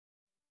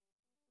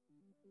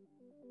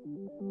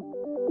Hello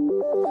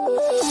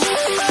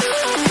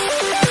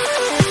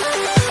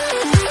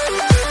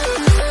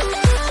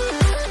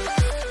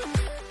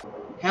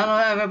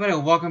everybody,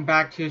 welcome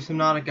back to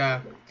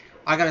Subnautica.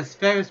 I got a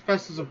very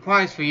special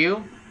surprise for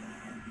you.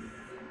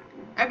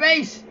 A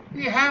base!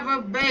 We have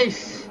a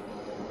base!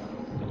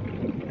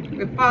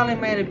 We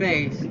finally made a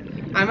base.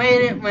 I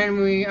made it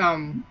when we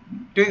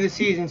do the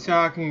season so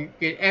I can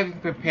get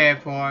everything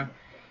prepared for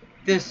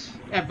this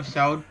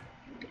episode.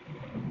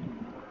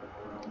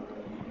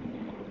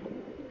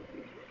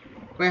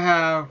 We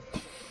have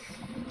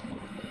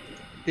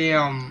the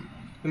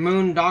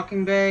moon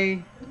docking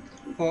bay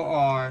for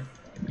our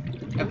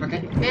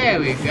there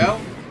we go.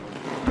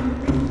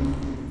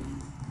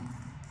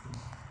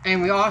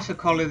 And we also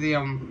color the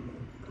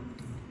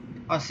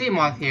our sea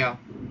moth here.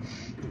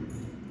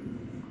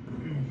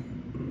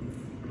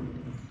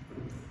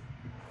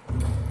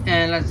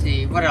 And let's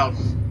see, what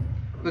else?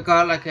 We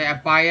got like a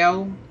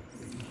bio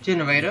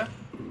generator,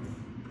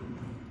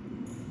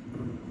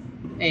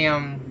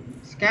 a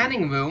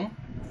scanning room.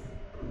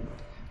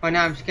 Right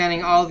now I'm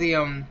scanning all the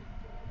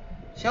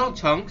shell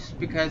chunks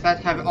because I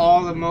have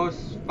all the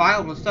most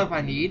viable stuff I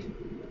need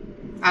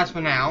as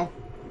for now.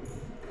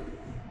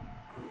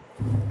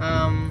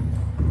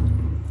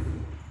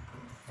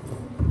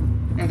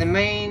 And the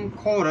main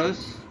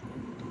quarters,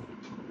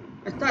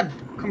 it's not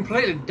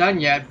completely done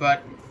yet,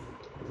 but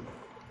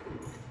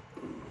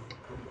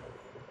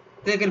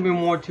there's gonna be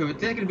more to it.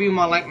 This is gonna be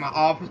more like my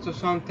office or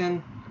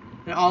something,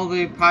 and all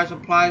the power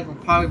supplies will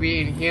probably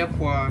be in here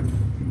for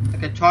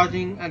like a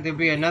charging, and there'll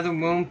be another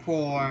room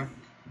for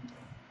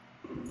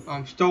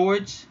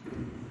storage.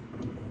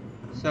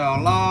 So a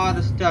lot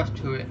of stuff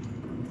to it.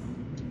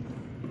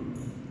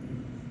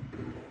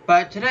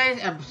 But today's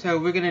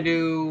episode we're gonna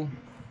do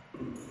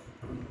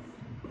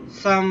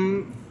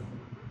some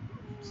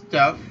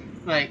stuff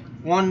like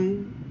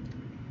one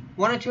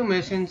or two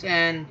missions,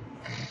 and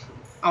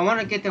I want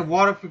to get the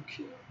water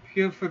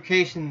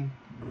purification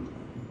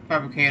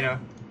fabricator.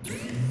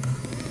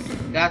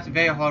 That's a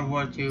very hard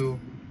word to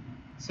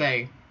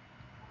say.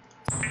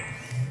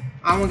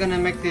 I'm gonna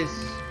make this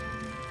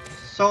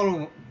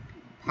solar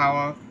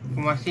power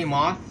for my sea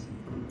moth.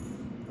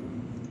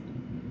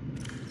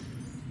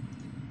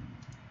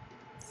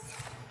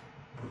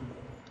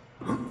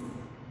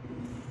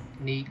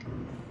 Neat.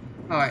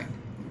 Alright.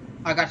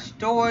 I got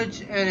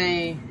storage and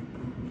a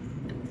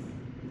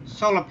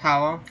solar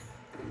power.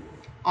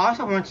 I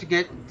also want to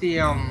get the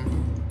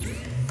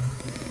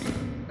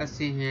let's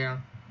see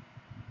here.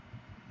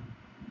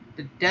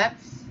 The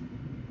depth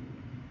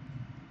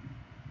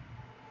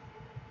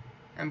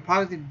and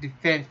probably the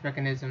defense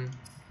mechanism.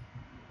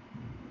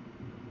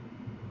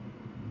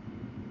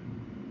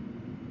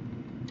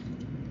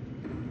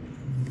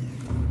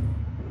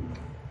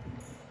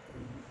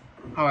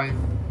 Alright.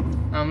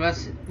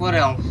 What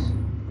else?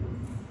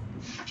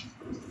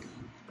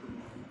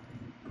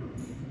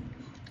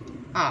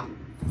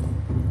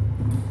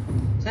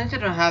 Since I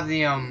don't have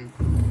the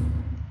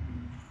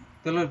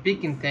little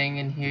beacon thing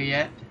in here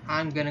yet,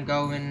 I'm gonna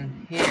go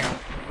in here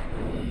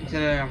into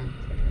the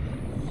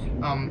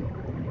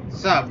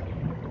sub.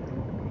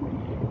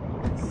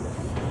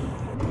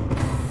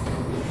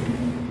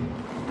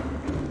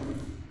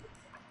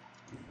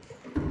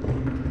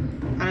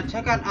 And I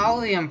took out all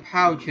the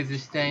power to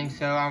this thing,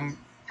 so I'm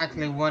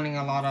actually running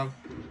a lot of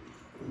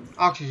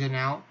oxygen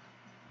out.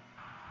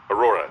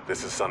 Aurora,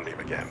 this is Sunbeam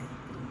again.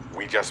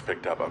 We just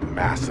picked up a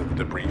massive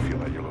debris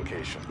field at your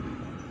location.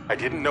 I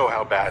didn't know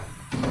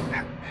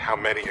how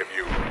many of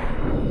you...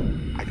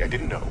 I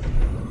didn't know.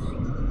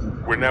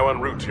 We're now en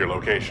route to your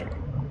location.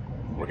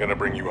 We're gonna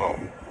bring you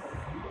home.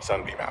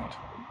 Sunbeam out.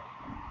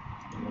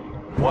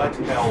 What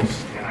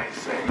else can I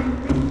say?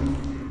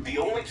 The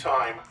only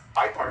time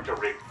I parked a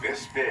rig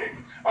this big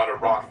on a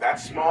rock that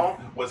small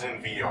was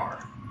in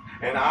VR.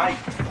 And I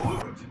blew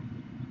it.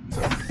 It's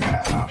a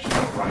bad option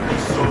of running,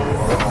 so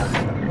are all.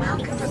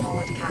 Welcome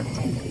aboard,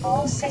 Captain.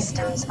 All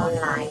systems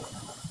online.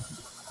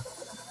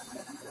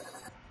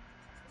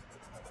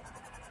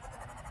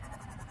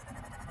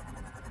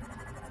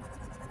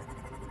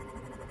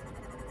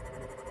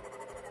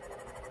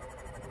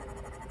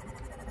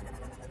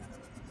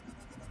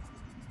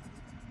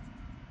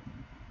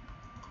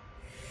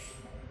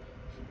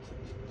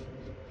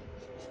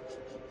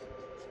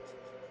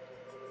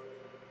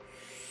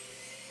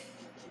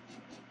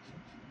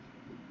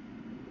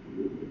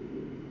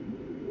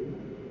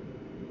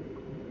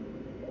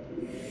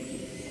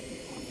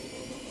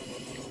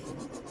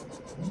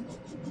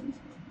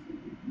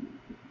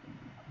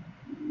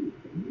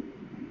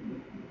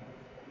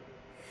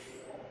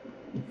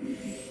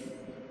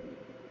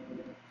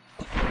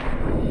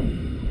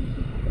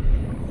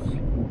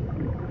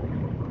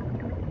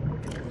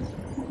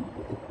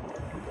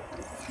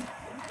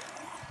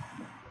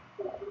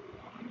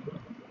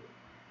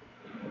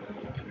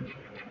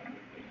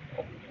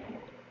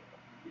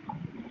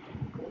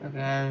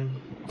 I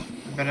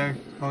better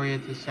hurry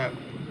this up.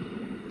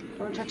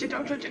 Don't touch it,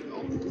 don't touch it.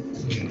 Oh.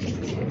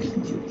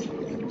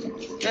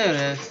 There it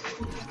is.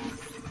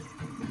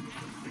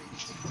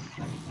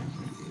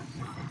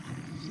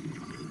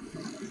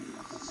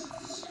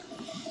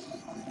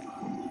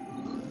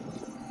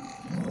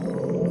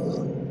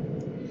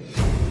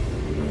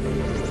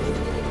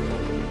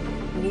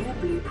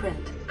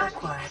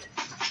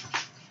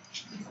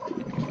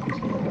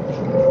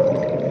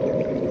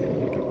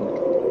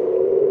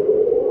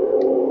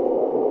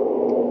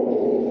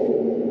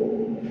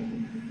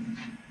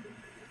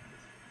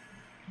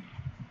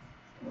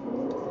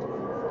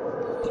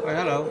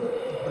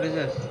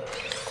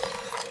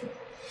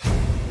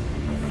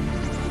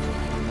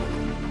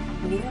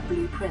 New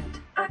blueprint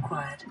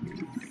acquired.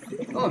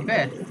 Oh, a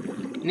bed.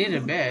 Need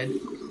a bed.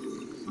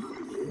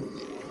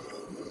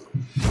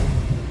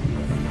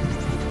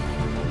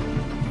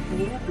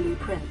 New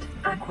blueprint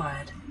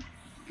acquired.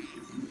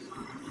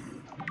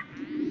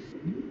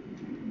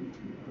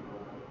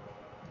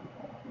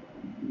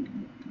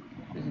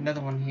 There's another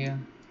one here.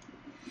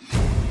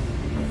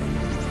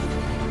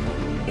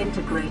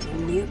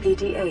 Integrating new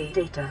PDA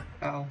data.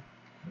 Uh-oh.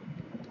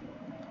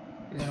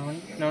 Is that a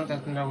window? No,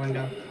 that's another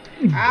window.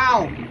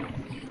 Ow!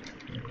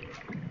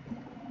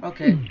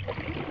 Okay.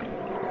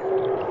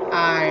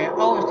 I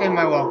overstayed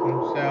my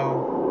welcome, so...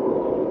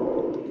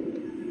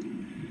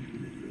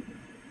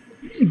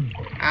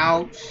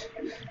 Ouch.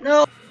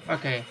 No!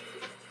 Okay.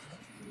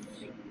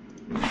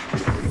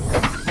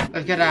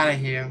 Let's get out of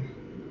here.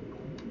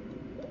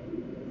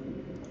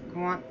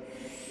 Come on.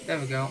 There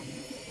we go.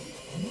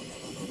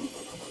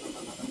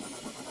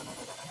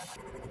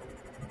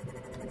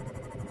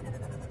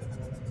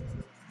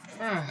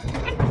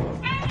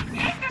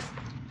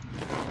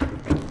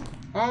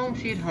 Home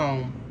sweet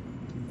home.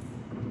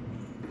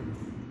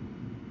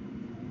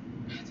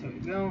 There we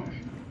go.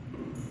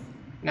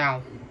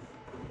 Now.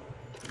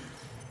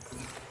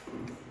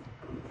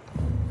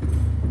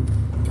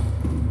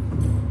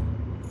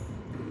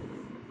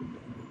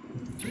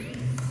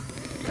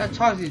 Let's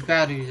charge these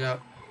batteries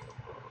up.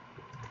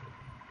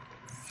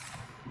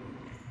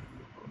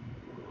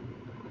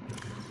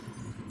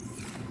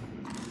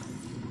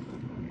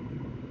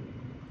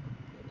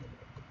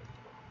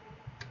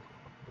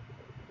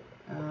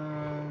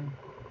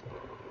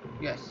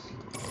 Yes.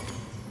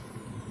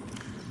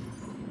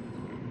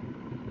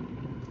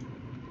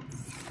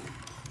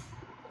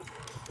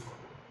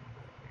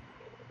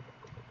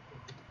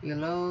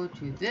 Yellow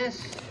to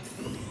this.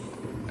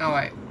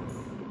 Alright.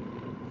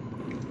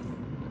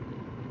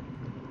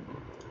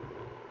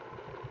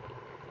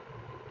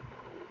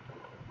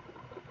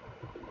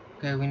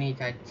 Okay, we need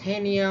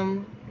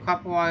titanium,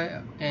 copper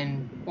wire,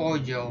 and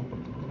oil.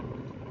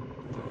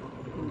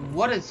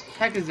 What the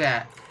heck is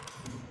that?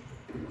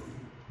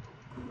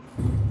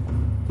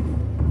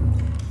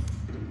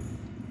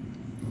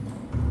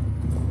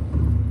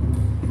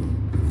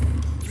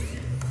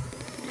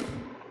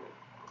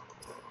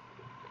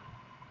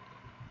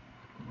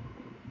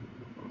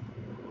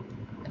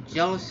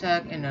 Jello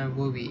sack and a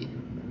ruby.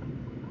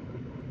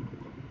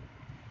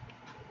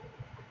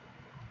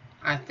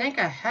 I think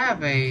I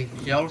have a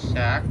gel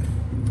sack.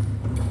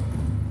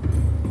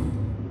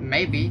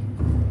 Maybe.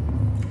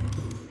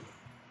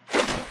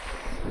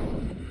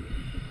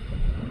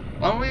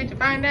 One way to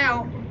find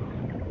out.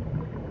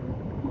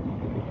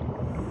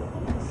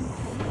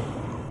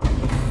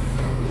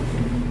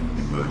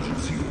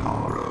 Emergency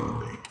power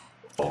only.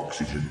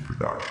 Oxygen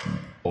production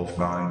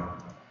offline.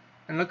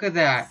 And look at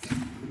that.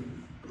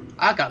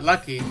 I got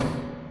lucky.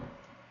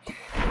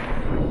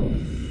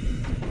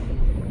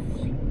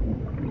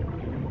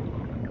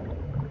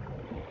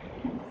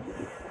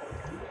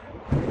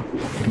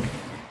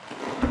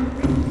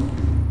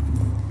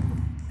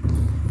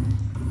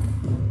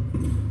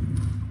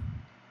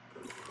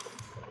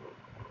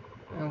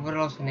 And what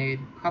else I need?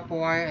 Copper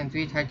wire and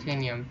 3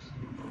 titaniums.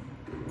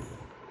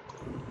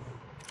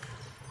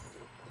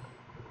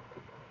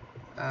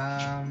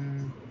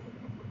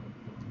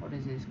 What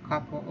is this?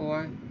 Copper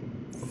ore?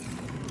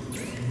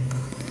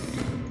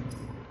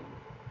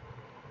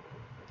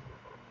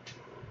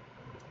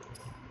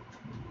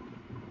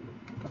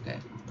 Okay.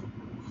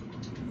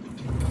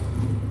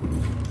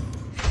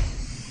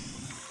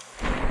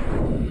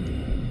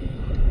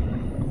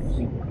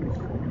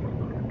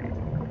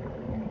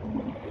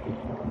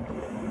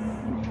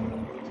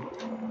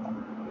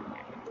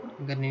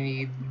 I'm gonna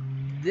need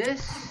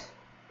this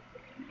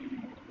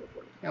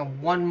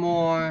and one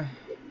more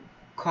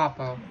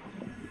copper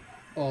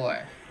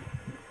ore.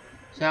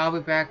 So I'll be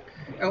back.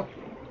 Oh,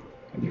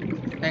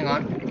 hang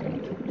on.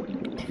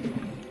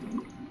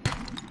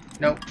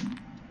 Nope.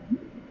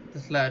 The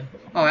sled.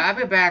 Oh, I'll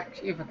be back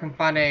if I can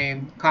find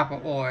a copper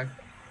ore.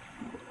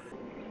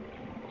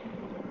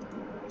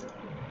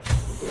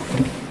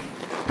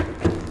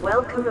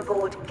 Welcome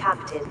aboard,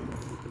 Captain.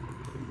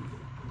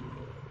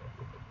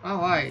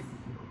 Alright.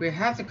 We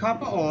have the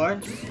copper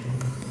ore.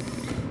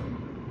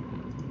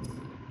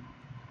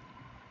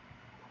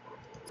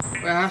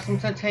 We have some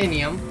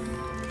titanium.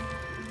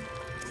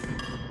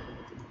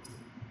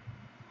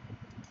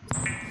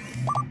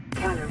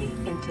 Calorie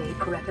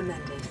intake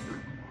recommended.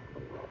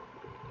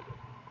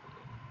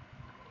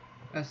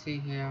 Let's see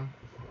here.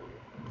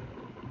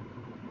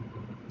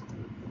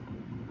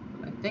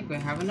 I think we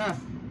have enough.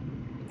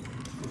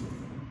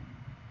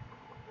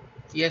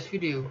 Yes, we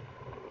do.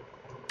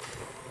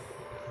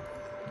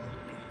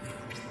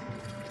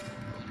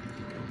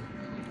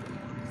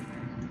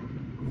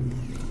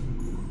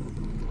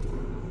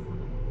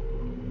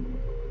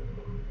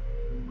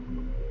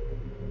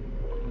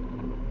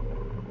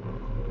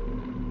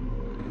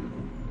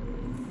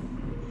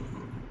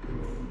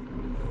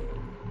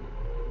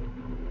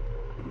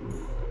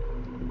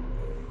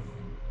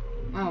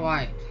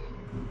 Alright.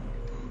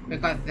 We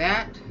got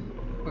that.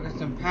 We got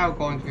some power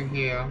going through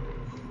here.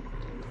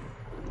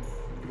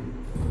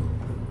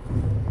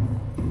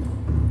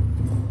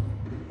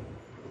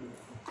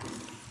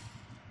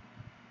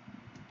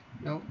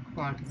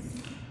 on.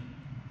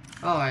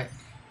 Alright.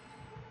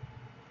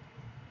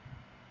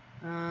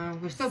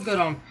 We're still good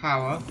on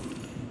power.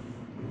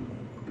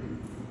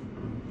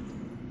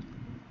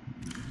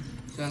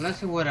 So let's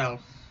see what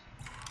else.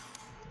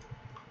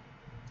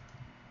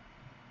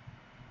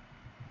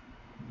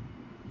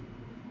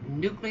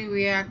 Nuclear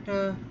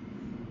reactor.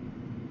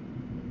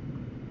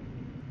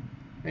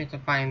 We need to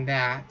find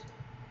that.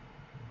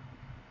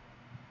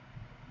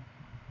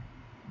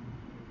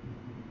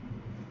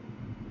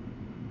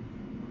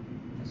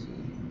 Let's see.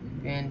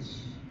 Bench.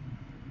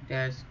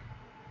 Desk.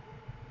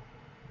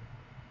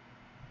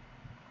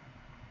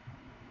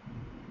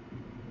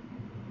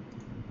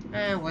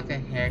 What the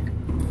heck?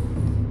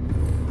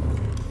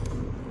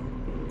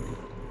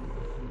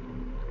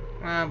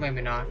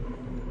 Maybe not.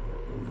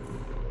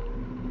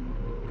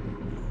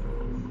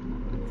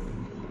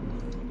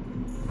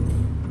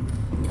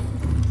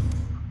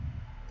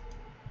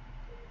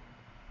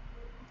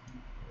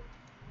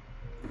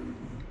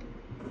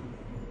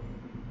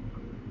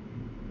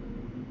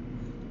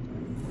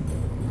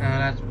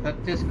 Let's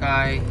put this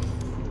guy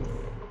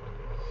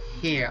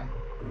here.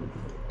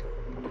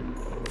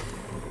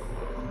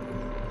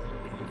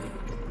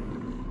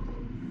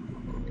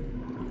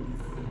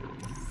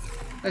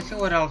 Let's see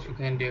what else we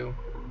can do.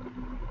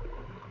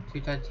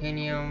 2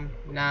 titanium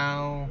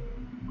now.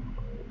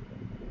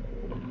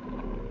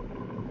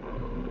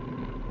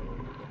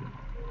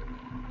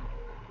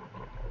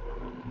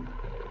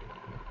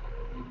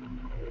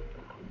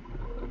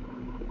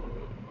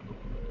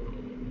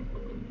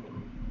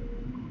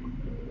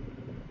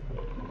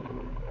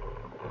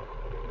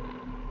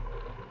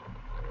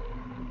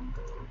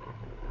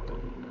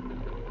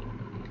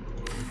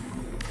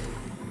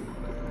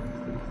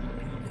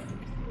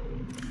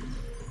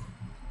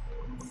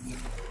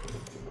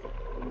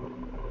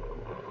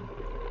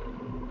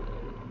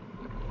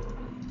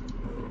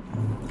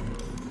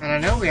 And I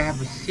know we have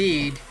a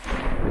seed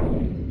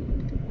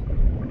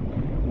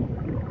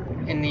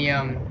in the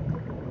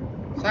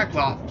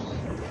Cyclops.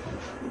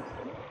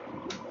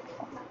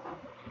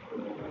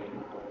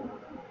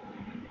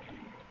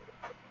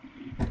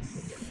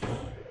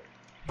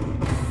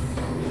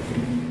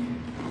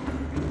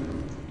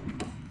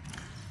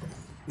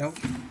 Nope.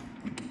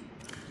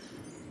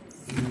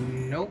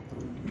 Nope.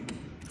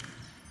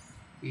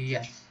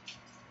 Yes.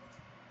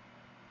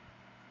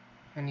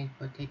 Honey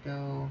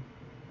potato.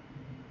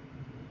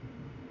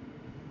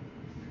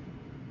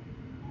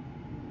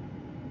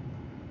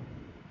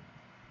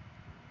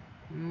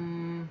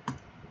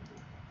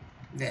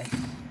 This.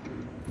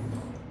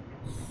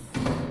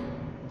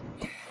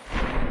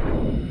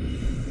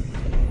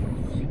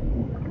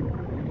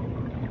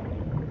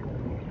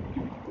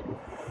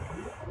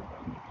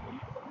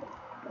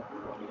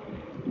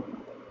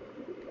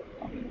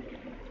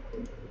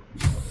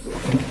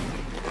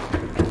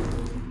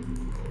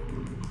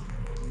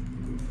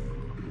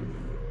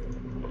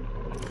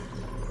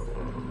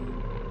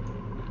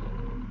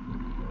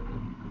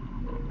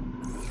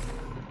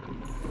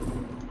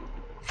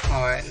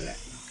 Alright,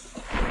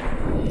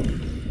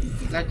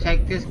 let's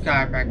take this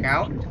guy back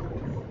out.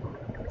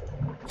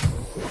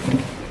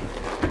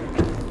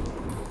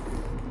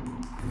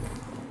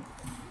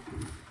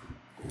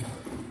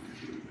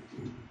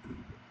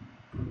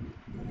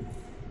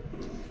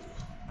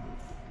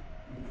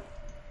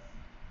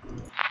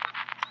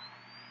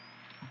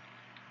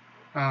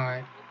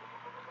 Alright.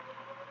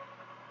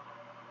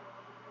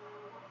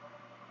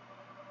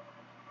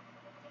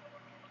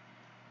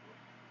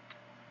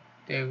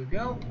 There we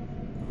go.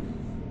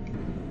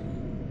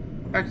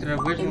 Back to the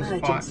original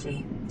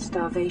Emergency. spot.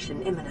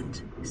 Starvation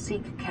imminent.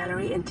 Seek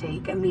calorie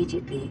intake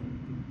immediately.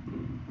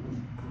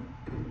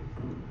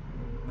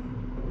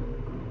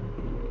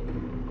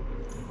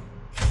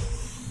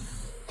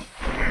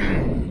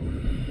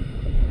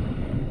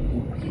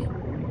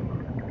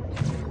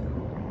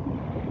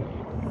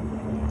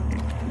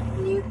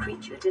 New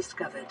creature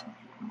discovered.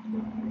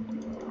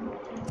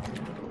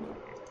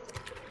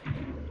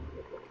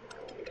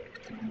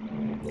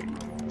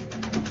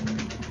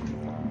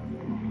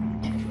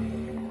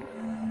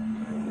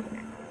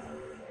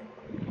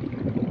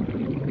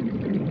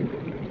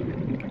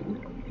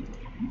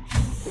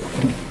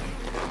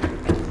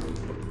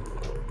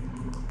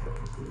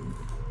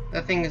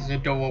 That thing is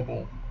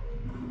adorable.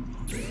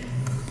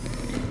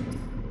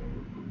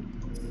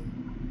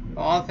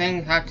 All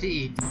things have to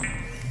eat.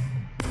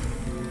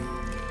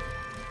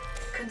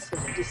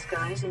 Consider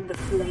disguising the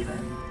flavor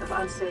of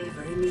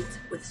unsavory meat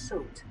with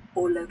salt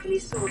or locally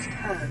sourced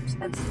herbs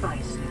and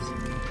spices.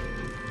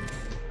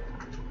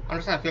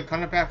 Honestly, I feel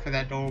kind of bad for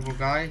that adorable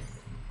guy.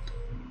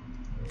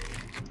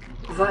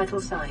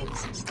 Vital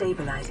signs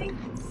stabilizing.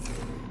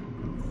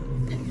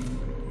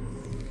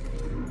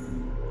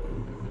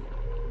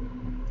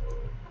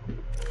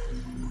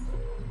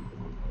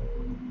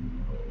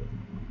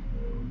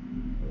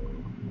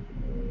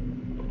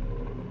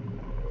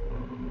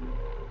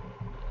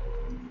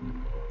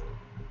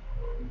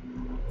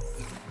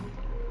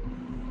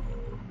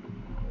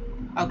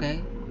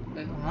 Okay.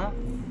 Huh?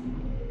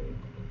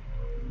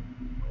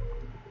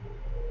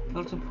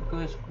 Filter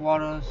progress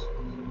waters.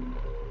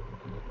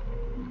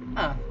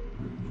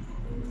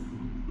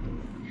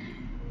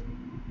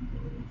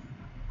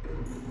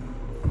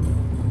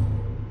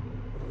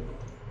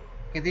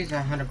 Okay, these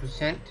are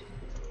 100%.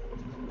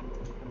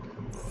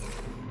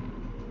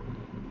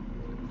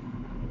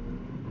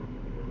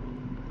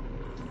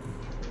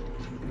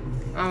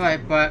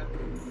 Alright, but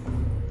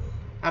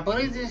I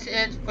believe this is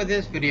it for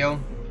this video.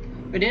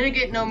 We didn't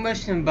get no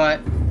mission, but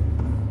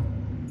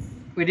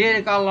we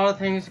did got a lot of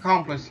things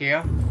accomplished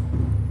here.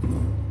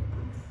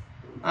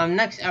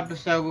 Next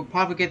episode we'll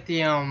probably get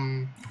the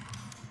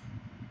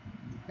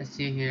let's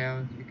see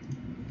here if we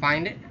can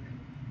find it.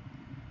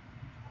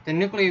 The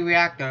nuclear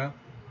reactor.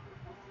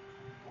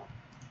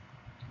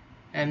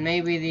 And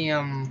maybe the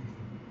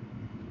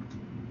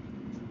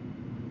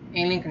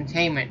alien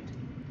containment.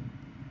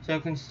 So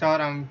we can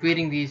start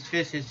breeding these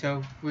fishes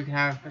so we can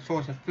have a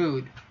source of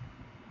food.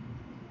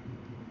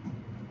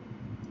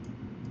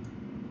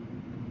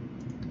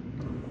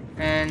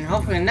 And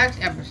hopefully in the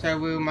next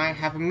episode we might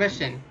have a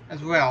mission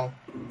as well.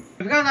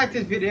 If you guys like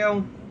this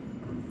video,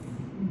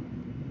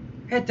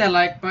 hit that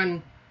like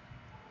button.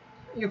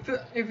 If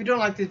you don't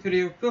like this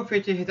video, feel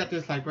free to hit that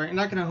dislike button.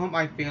 Not gonna hurt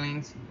my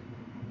feelings.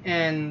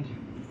 And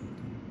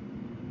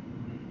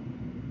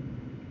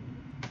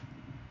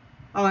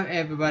alright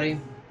everybody,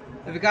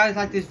 if you guys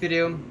like this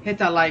video, hit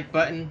that like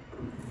button.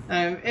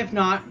 If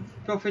not,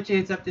 feel free to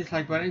hit that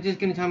dislike button. It's just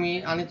gonna tell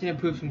me I need to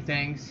improve some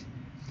things.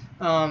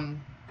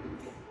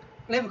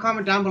 Leave a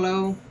comment down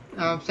below.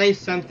 Say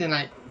something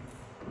like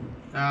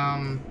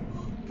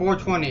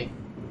 420.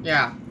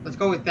 Yeah, let's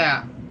go with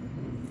that.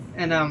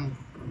 And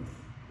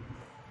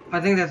I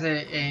think that's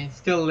a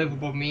still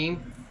livable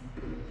meme.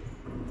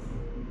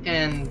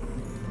 And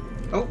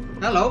oh,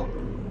 hello.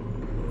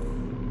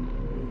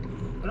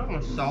 I don't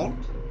want salt.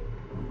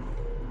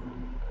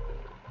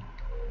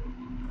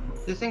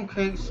 This thing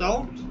creates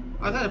salt?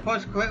 I thought it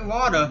was supposed to create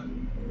water.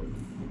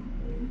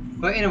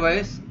 But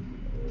anyways.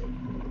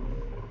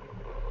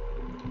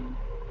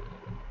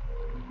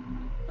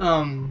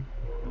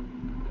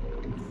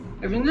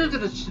 If you're new to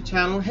the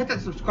channel, hit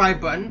that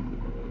subscribe button.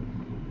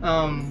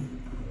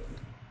 And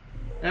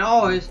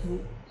always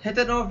hit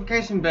that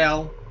notification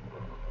bell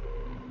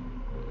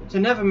to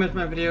never miss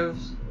my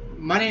videos.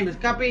 My name is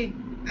Guppy,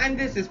 and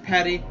this is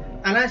Patty,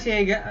 and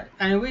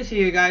we'll see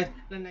you guys in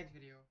the next video.